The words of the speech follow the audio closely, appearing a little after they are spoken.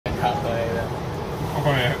can't play that. Oh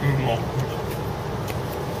yeah,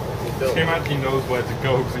 Tim actually knows where to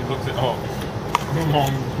go because he looks it up.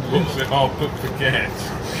 Wollongong looks it up but forgets.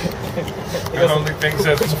 And only thinks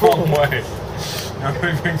there's one way.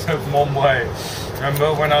 Only thinks there's one way.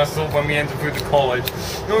 Remember when we entered through the college?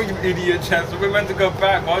 No, you idiot, Chester, we're meant to go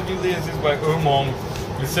back. Why'd you lead us this way? Wollongong.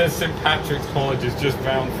 It says St. Patrick's College is just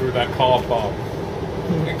round through that car park.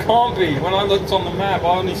 It can't be. When I looked on the map,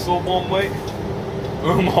 I only saw one way.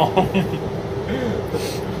 Wollongong.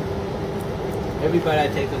 Every bite I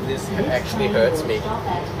take of this actually hurts me.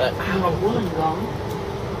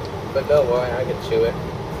 But no worry, I can chew it.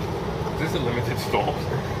 Is this a limited stop?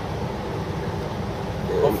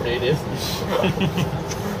 Hopefully it is.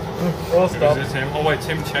 Oh, stop. Is this him? Oh wait,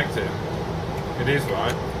 Tim checked it. It is,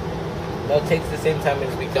 right? No, it takes the same time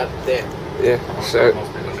as we got there. Yeah, so...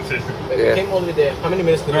 We came all the way there. How many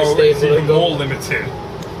minutes did we No, stay it's in even Wollongong? more limited.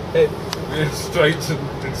 Hey. It's straight to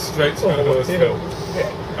Huddersfield.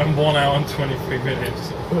 And 1 hour and 23 minutes.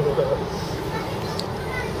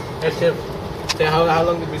 Hey Tim, so how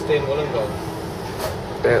long did we stay in Wollongong?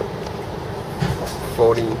 About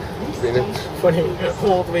 40 minutes. 40 minutes.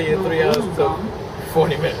 All the way in 3 hours to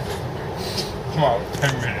 40 minutes. Well,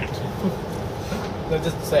 10 minutes. No,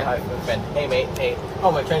 just to say hi to a friend. Hey mate, hey.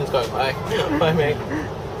 Oh, my train's going by. Bye mate.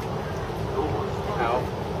 Ow.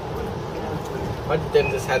 My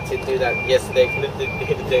dentist had to do that yesterday, the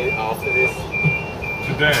day after this.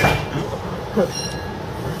 Today.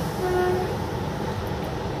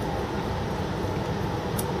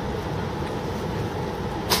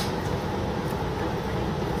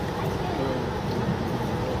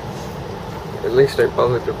 At least don't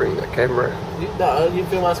bother to bring the camera. You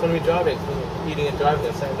film us when we're driving, eating and driving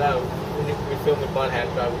at the same time. We film with one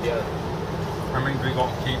hand, drive with the other. I mean, we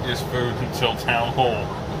got to keep this food until town hall.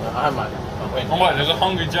 I might. Oh wait, there's a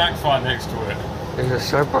Hungry Jack's right next to it. There's a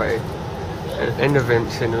Subway and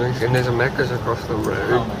event centres, and there's a Macca's across the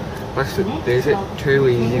road. Plus, there's 2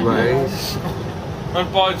 easy ways.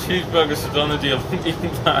 I'd buy a cheeseburger, so done a deal and eat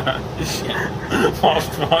that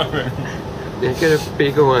whilst driving. You get a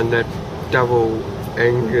bigger one, that double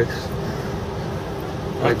Angus.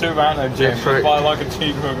 I'd do that then, Jim. Right. Buy like a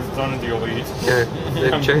cheeseburger, so done a deal to eat.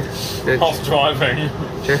 Yeah, Whilst driving.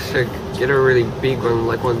 just to get a really big one,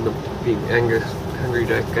 like one of the big Angus, Hungry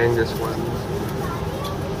Jack Angus ones.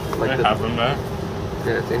 Like They have them there.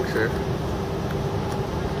 Yeah, I think so.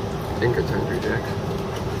 I think it's Hungry Jack.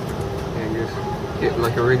 Angus. Get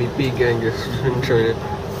like a really big Angus and try to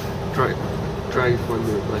drive one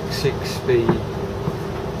with like 6-speed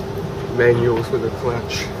manuals with a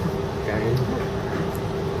clutch. Okay.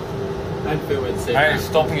 I'd feel it's safe. Hey, it's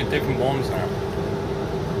stopping at different ones now.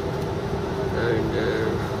 And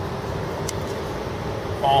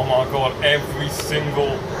Oh my god, every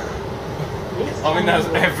single... I mean, that's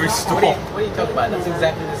every stop. What are you talking about? That's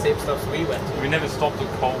exactly the same stops we went to. We never stopped at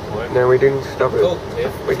Coldplay. no, we didn't stop it. Oh,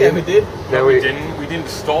 yeah. We Yeah, did. we did. No, we didn't. We didn't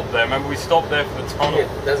stop there. Remember, we stopped there for the tunnel. Yeah,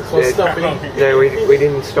 that's called stopping. No, we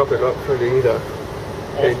didn't stop at Oxford either.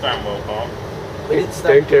 Or Stanwell Park. We did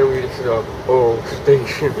stop. Don't tell me to stop all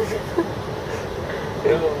stations.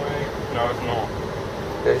 No way. No, it's not.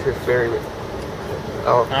 That's just very...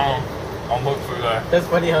 Oh, No, I'll look through there. That's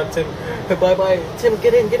funny how Tim. Bye bye. Tim,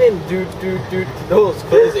 get in. Dude. The door's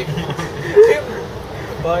closing. Tim.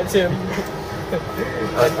 Bye, Tim.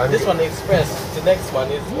 This one express. The next one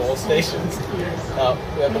is all stations. We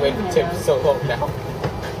have to wait for Tim for so long now.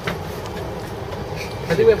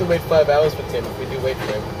 I think we have to wait 5 hours for Tim if we do wait for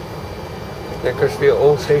him. yeah, because the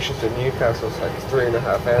all stations in Newcastle is like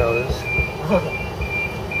 3.5 hours.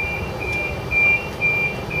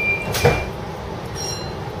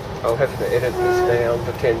 I'll have to edit this down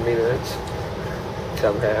to 10 minutes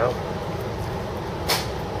somehow.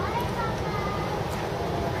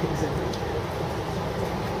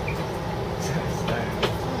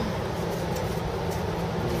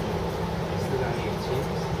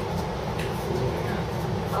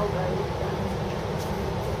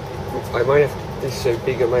 I might have, this is so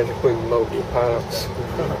big I might have to put in multiple parts.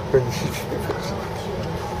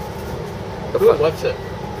 What's it?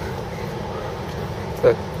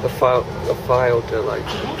 The file to like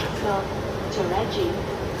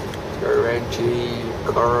Reggie,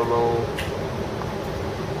 caramel.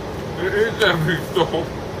 It is every stop.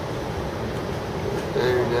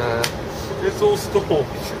 And It's all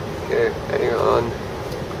stopped. yeah, hang on.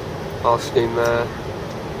 Austin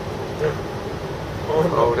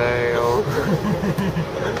all day.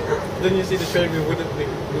 Then you see the train, we would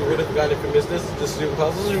have got it from business, just zoom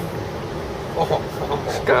past, zoom. Oh,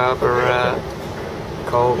 Scarborough,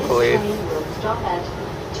 Coldcliff, Stop at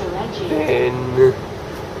Taraji. then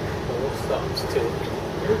stops too.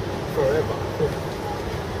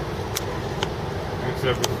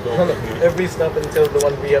 every stop. No, every stop until the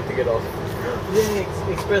one we have to get off. Yay,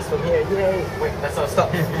 express from here. Yay. Wait, that's our stop.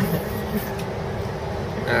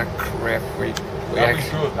 Ah crap, we That'd be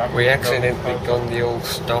good, that'd be accidentally good. gone the old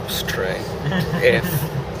stops train. F.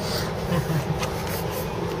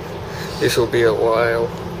 This will be a while.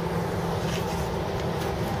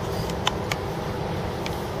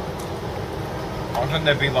 I think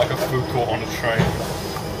there'd be like a food court on a train.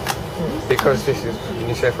 Because this is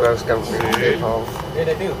New South Wales government depot. Yeah,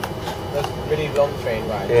 they do. That's really long train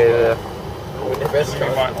ride. Yeah, With the What do you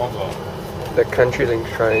mean by restaurant. other? the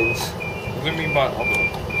CountryLink trains. What do you mean by other?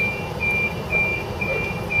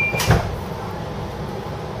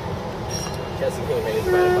 Cassie King made his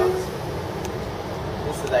battle box.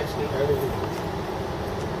 This is actually early.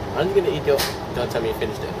 I'm just gonna eat your. Don't tell me you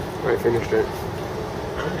finished it. I finished it.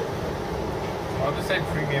 I'll just say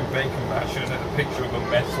premium bacon mash and a picture of a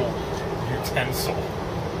metal utensil.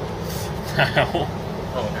 Now,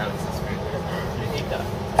 Oh, now this is food. You eat that.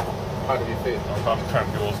 Part of your food. I'm trying to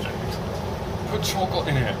cramp yours, James. Put chocolate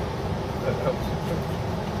in it.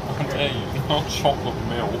 I dare you. Not chocolate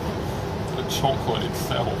milk, but chocolate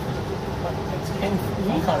itself. It's painful.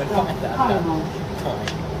 You can't find that.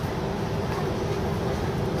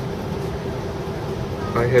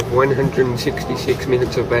 I have 166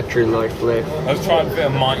 minutes of battery life left. I was trying to fit a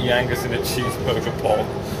Mighty Angus in a cheeseburger box,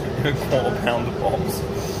 in a quarter-pounder box.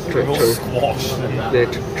 It all squashed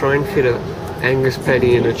and Try and fit a Angus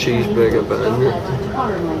patty in a cheeseburger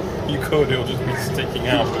bun. you could, it'll just be sticking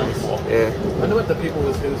out. Yeah. I wonder what the people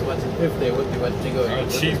who's watching, if they would be watching, go. A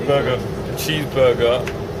cheeseburger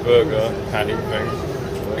burger patty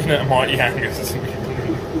thing in a Mighty Angus.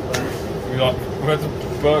 You're like, where's the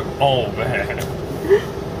burger? Oh, there.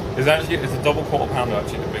 It's a double quarter pounder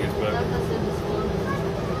actually the biggest burger.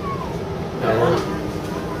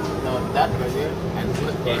 No, that burger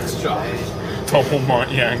and extra. Double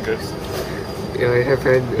Mighty Angus. Yeah, I have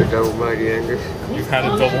had a double Mighty Angus. You've had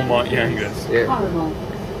a double Mighty Angus. Yeah.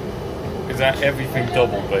 Is that everything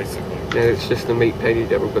double basically? Yeah, it's just the meat patty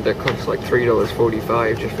double, but that costs like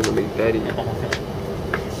 $3.45 just for the meat patty.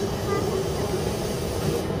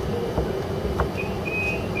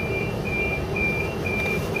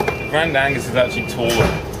 Grand Angus is actually taller.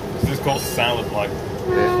 It's just got salad like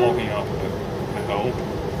clogging up the hell.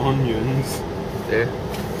 Onions. Yeah.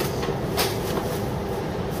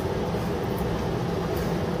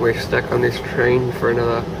 We're stuck on this train for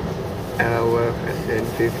another hour and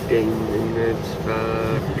 15 minutes.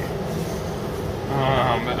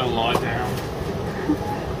 I better lie down.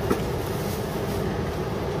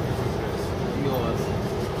 Yours.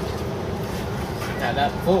 Now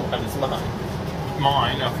that full one is mine.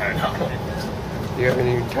 Mine? Okay. You haven't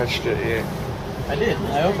even touched it yet. I did.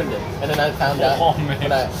 I opened it, and then I found out Oh man,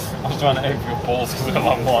 when I was trying to aim for your balls because they're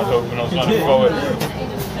like wide open. I was trying to throw it.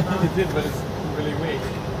 It did, but it's really weak.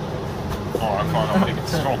 Oh, I can't make it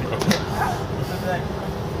stronger.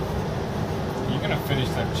 You're gonna finish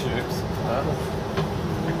them chips.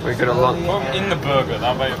 We got a lot. Put them in the burger,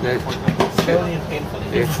 that way Slowly and painfully.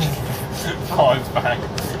 Yeah. flies back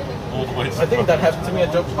all the way to I think that happened to me.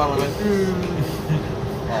 I dropped bomb and went.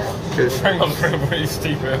 Because Hang on, pretty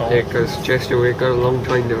steep hill. Chester, we've got a long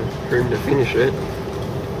time for him to finish it.